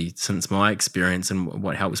in me since my experience and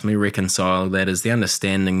what helps me reconcile that is the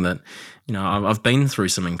understanding that, I've been through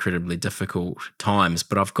some incredibly difficult times,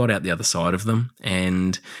 but I've got out the other side of them.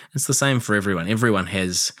 And it's the same for everyone. Everyone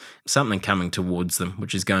has something coming towards them,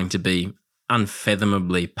 which is going to be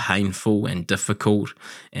unfathomably painful and difficult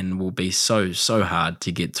and will be so hard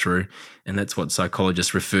to get through. And that's what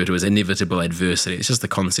psychologists refer to as inevitable adversity. It's just the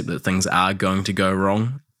concept that things are going to go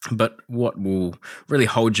wrong. But what will really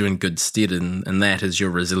hold you in good stead in that is your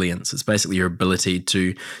resilience. It's basically your ability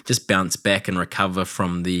to just bounce back and recover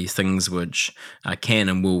from the things which can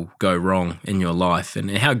and will go wrong in your life. And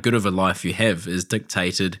how good of a life you have is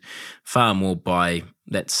dictated far more by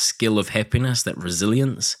that skill of happiness, that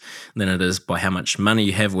resilience, than it is by how much money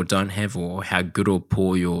you have or don't have or how good or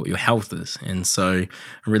poor your health is. And so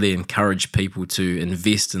I really encourage people to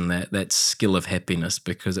invest in that skill of happiness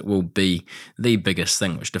because it will be the biggest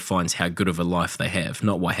thing which defines how good of a life they have,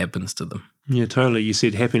 not what happens to them. Yeah, totally. You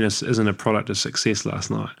said happiness isn't a product of success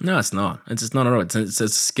last night. No, it's not. It's not at all. It's a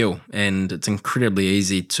skill, and it's incredibly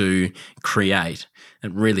easy to create.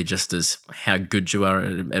 It really just is how good you are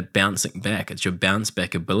at bouncing back. It's your bounce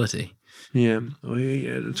back ability. Yeah.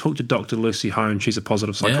 We talked to Dr. Lucy Hone. She's a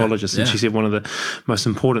positive psychologist, and she said one of the most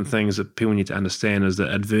important things that people need to understand is that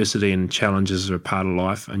adversity and challenges are a part of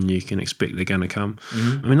life, and you can expect they're going to come.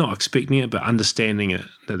 Mm-hmm. I mean, not expecting it, but understanding it,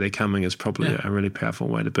 that they're coming is probably a really powerful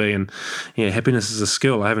way to be. And happiness is a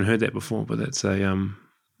skill. I haven't heard that before, but that's a...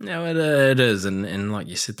 No, it is. And like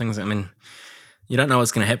you said, things, I mean... You don't know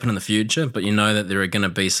what's going to happen in the future, but you know that there are going to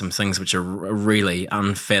be some things which are really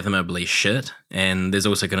unfathomably shit, and there's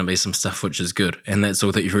also going to be some stuff which is good, and that's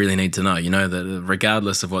all that you really need to know. You know that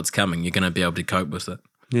regardless of what's coming, you're going to be able to cope with it.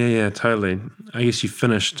 Yeah, totally. I guess you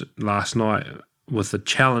finished last night with a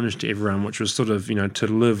challenge to everyone, which was sort of, to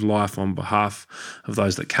live life on behalf of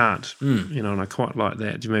those that can't, and I quite like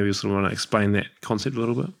that. Do you maybe sort of want to explain that concept a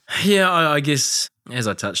little bit? Yeah, I guess, as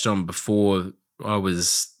I touched on before, I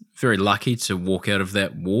was very lucky to walk out of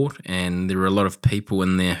that ward, and there were a lot of people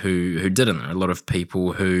in there who didn't. A lot of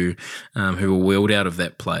people who were wheeled out of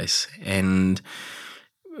that place, and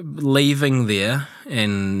leaving there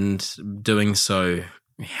and doing so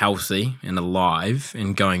healthy and alive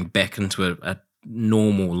and going back into a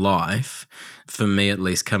normal life, for me at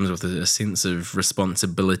least, comes with a sense of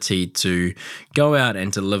responsibility to go out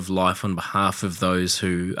and to live life on behalf of those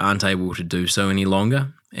who aren't able to do so any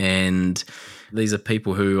longer. And these are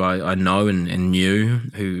people who I know and knew,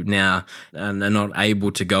 who now are not able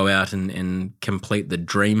to go out and complete the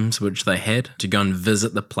dreams which they had, to go and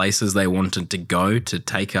visit the places they wanted to go, to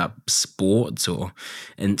take up sports or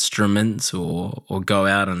instruments, or go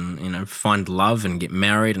out and find love and get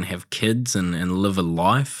married and have kids and live a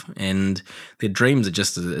life. And their dreams are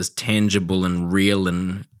just as tangible and real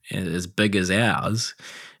and as big as ours.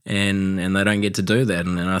 And they don't get to do that.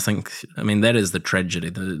 And I think, that is the tragedy.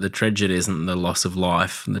 The tragedy isn't the loss of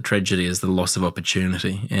life. The tragedy is the loss of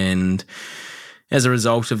opportunity. And as a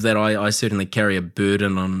result of that, I certainly carry a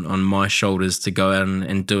burden on my shoulders to go out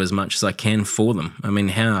and do as much as I can for them.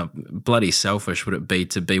 How bloody selfish would it be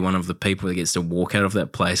to be one of the people that gets to walk out of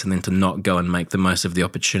that place and then to not go and make the most of the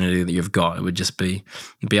opportunity that you've got? It would just be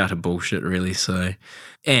utter bullshit, really. So,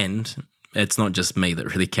 and it's not just me that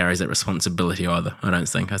really carries that responsibility either, I don't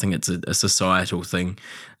think. I think it's a societal thing.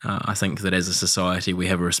 I think that as a society, we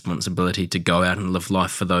have a responsibility to go out and live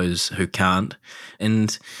life for those who can't.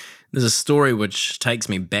 And there's a story which takes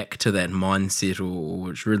me back to that mindset, or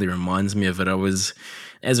which really reminds me of it.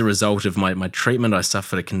 As a result of my treatment, I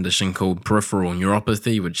suffered a condition called peripheral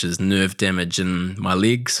neuropathy, which is nerve damage in my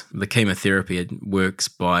legs. The chemotherapy, it works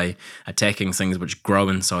by attacking things which grow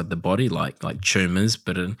inside the body, like tumours,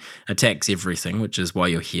 but it attacks everything, which is why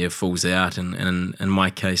your hair falls out. And in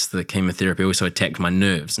my case, the chemotherapy also attacked my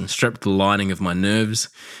nerves and stripped the lining of my nerves.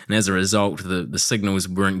 And as a result, the signals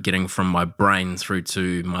weren't getting from my brain through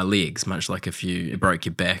to my legs, much like if you broke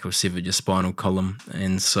your back or severed your spinal column.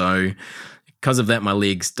 And so, because of that, my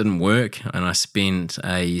legs didn't work, and I spent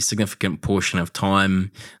a significant portion of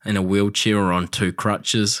time in a wheelchair or on 2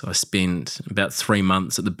 crutches. I spent about 3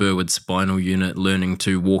 months at the Burwood Spinal Unit learning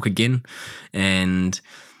to walk again. And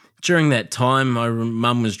during that time, my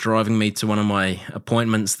mum was driving me to one of my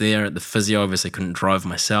appointments there at the physio. Obviously, I couldn't drive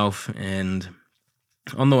myself. And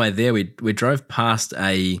on the way there, we drove past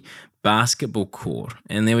a basketball court,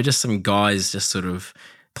 and there were just some guys just sort of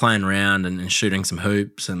playing around and shooting some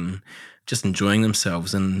hoops and just enjoying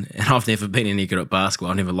themselves. And I've never been any good at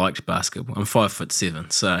basketball. I never liked basketball. I'm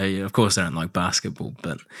 5'7", so of course I don't like basketball.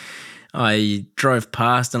 But I drove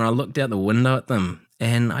past and I looked out the window at them,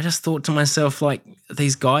 and I just thought to myself,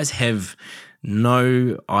 these guys have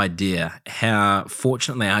no idea how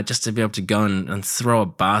fortunate they are just to be able to go and throw a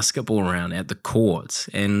basketball around at the courts.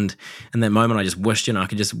 And in that moment, I just wished, I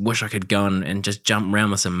could go and just jump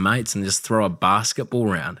around with some mates and just throw a basketball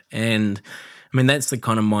around. And that's the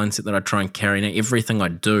kind of mindset that I try and carry. Now, everything I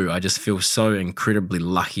do, I just feel so incredibly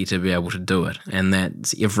lucky to be able to do it. And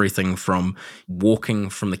that's everything from walking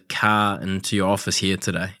from the car into your office here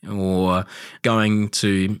today, or going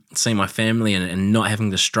to see my family and not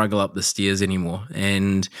having to struggle up the stairs anymore.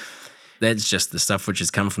 And that's just the stuff which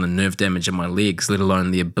has come from the nerve damage in my legs, let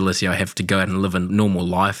alone the ability I have to go out and live a normal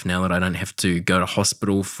life now that I don't have to go to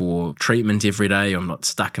hospital for treatment every day. I'm not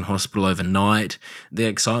stuck in hospital overnight. The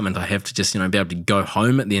excitement I have to just, be able to go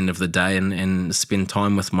home at the end of the day and spend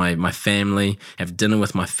time with my family, have dinner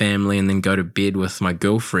with my family, and then go to bed with my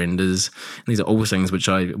girlfriend these are all things which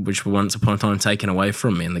were once upon a time taken away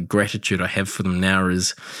from me. And the gratitude I have for them now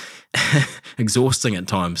is exhausting at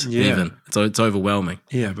times. Even it's overwhelming.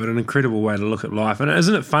 Yeah, but an incredible way to look at life. And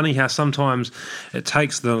isn't it funny how sometimes it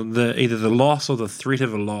takes the either the loss or the threat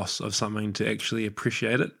of a loss of something to actually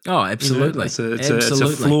appreciate it? Oh, absolutely. It's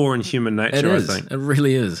a flaw in human nature. I think it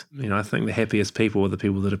really is. I think the happiest people are the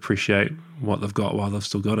people that appreciate what they've got while they've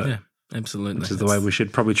still got it. Yeah, absolutely. Which is the way we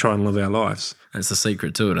should probably try and live our lives. That's the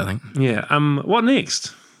secret to it, I think. Yeah. What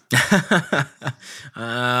next?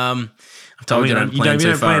 I told you don't plan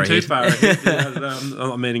too far ahead. I'm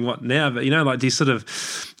not meaning what now, but do you sort of,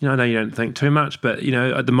 I know you don't think too much, but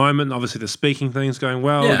at the moment, obviously the speaking thing's going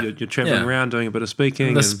well. Yeah. You're traveling around doing a bit of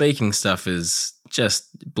speaking. The speaking stuff is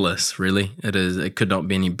just bliss, really. It is. It could not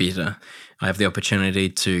be any better. I have the opportunity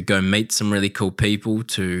to go meet some really cool people,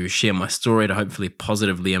 to share my story, to hopefully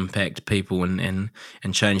positively impact people and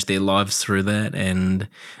change their lives through that. And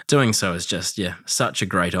doing so is just, such a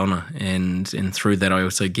great honour. And through that, I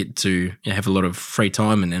also get to have a lot of free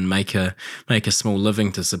time and make a small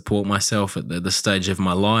living to support myself at this stage of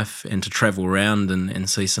my life, and to travel around and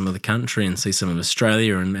see some of the country and see some of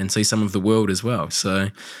Australia and see some of the world as well. So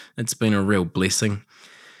it's been a real blessing.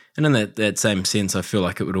 And in that same sense, I feel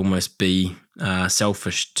like it would almost be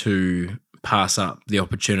selfish to pass up the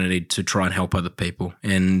opportunity to try and help other people.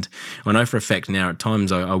 And I know for a fact now, at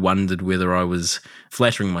times I wondered whether I was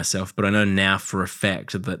flattering myself, but I know now for a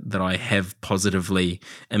fact that I have positively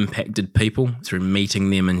impacted people through meeting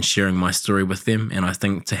them and sharing my story with them. And I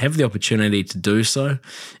think to have the opportunity to do so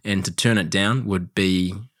and to turn it down would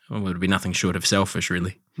be nothing short of selfish,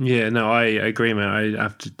 really. Yeah, no, I agree, mate.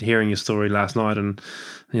 After hearing your story last night and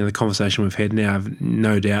the conversation we've had now, I've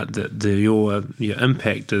no doubt that your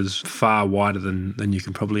impact is far wider than you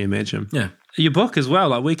can probably imagine. Yeah. Your book as well,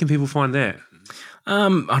 like where can people find that? I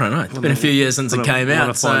don't know. It's been a few years since it came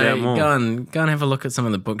out, so go and have a look at some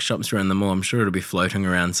of the bookshops around the mall. I'm sure it'll be floating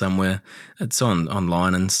around somewhere. It's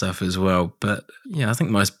online and stuff as well. But I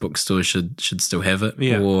think most bookstores should still have it.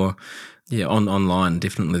 Yeah. Or online,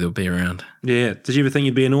 definitely they'll be around. Yeah. Did you ever think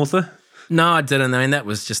you'd be an author? No, I didn't. I mean, that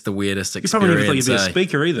was just the weirdest experience. You probably never thought you'd be a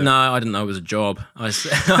speaker either. No, I didn't know it was a job. I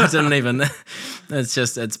didn't even.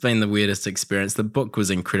 It's been the weirdest experience. The book was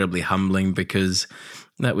incredibly humbling because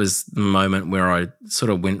that was the moment where I sort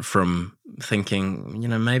of went from thinking,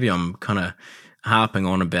 maybe I'm kind of harping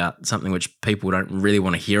on about something which people don't really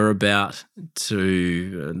want to hear about,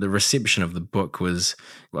 to the reception of the book was,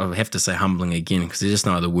 I have to say, humbling again, because there's just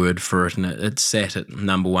no other word for it. And it sat at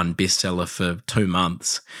 #1 bestseller for 2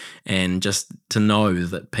 months. And just to know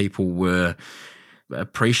that people were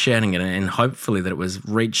appreciating it and hopefully that it was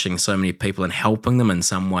reaching so many people and helping them in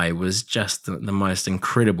some way was just the most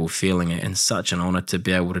incredible feeling, and such an honour to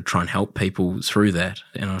be able to try and help people through that.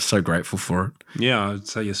 And I'm so grateful for it. Yeah, I'd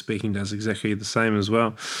say your speaking does exactly the same as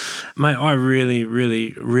well. Mate, I really,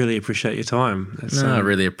 really, really appreciate your time. I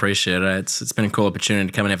really appreciate it. It's been a cool opportunity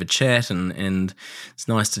to come and have a chat, and it's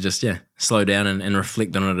nice to just, slow down and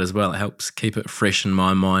reflect on it as well. It helps keep it fresh in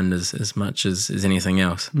my mind as much as anything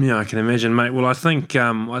else. Yeah, I can imagine, mate. Well, I think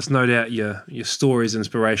it's no doubt your story is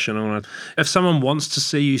inspirational. If someone wants to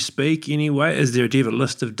see you speak anyway, do you have a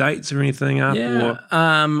list of dates or anything up? Yeah,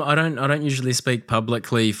 I don't usually speak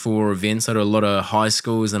publicly for events. I do a lot of high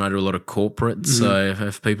schools and I do a lot of corporates. Mm-hmm. So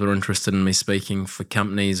if people are interested in me speaking for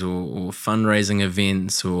companies or fundraising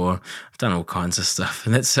events, or I've done all kinds of stuff.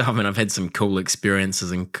 And I've had some cool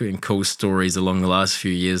experiences and cool stories along the last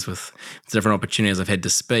few years with different opportunities I've had to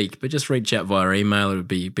speak. But just reach out via email. It would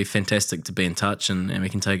be fantastic to be in touch, and we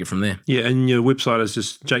can take it from there. Yeah, and your website is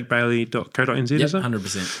just jakebailey.co.nz, is it?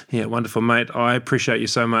 100%. Yeah, wonderful, mate. I appreciate you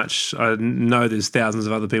so much. I know there's thousands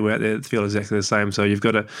of other people out there that feel exactly the same. So you've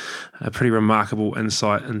got a pretty remarkable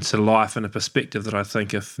insight into life and a perspective that I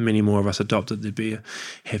think if many more of us adopted, there'd be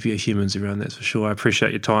happier humans around, that's for sure. I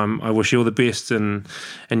appreciate your time. I wish you all the best in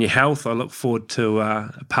your health. I look forward to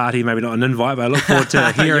a party, maybe not an invite, but I look forward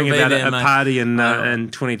to hearing about a party in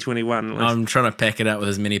 2021. I'm trying to pack it up with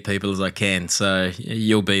as many people as I can, so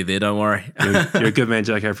you'll be there, don't worry. You're a good man,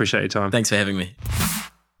 Jake. I appreciate your time. Thanks for having me.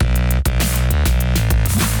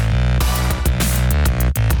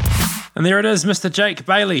 And there it is, Mr. Jake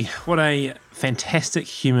Bailey. What a fantastic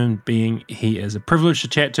human being he is. A privilege to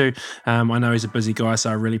chat to. I know he's a busy guy,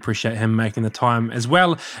 so I really appreciate him making the time, as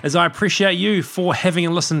well as I appreciate you for having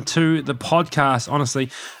a listen to the podcast.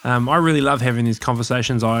 Honestly, I really love having these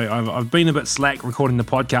conversations. I've been a bit slack recording the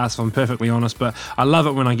podcast, if I'm perfectly honest, but I love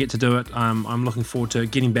it when I get to do it. I'm looking forward to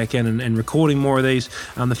getting back in and recording more of these.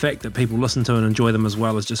 The fact that people listen to and enjoy them as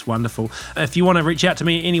well is just wonderful. If you want to reach out to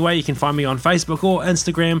me anyway, you can find me on Facebook or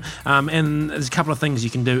Instagram, and there's a couple of things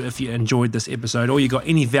you can do if you enjoyed this episode or you got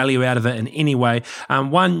any value out of it in any way.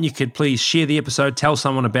 One, you could please share the episode, tell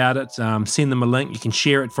someone about it, send them a link. You can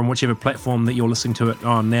share it from whichever platform that you're listening to it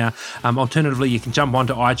on now. Alternatively, you can jump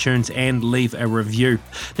onto iTunes and leave a review.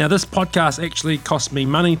 Now, this podcast actually costs me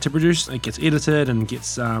money to produce. It gets edited and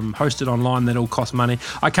gets hosted online. That all costs money.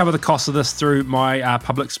 I cover the cost of this through my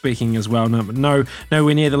public speaking as well. Nowhere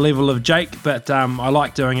near the level of Jake, but I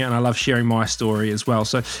like doing it and I love sharing my story as well.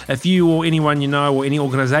 So if you or anyone you know or any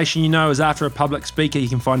organisation you know is after a public speaker, you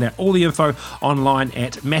can find out all the info online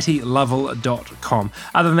at mattylovell.com.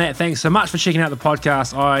 Other than that, thanks so much for checking out the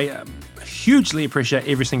podcast. I hugely appreciate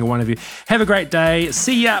every single one of you. Have a great day.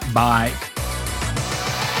 See ya. Bye.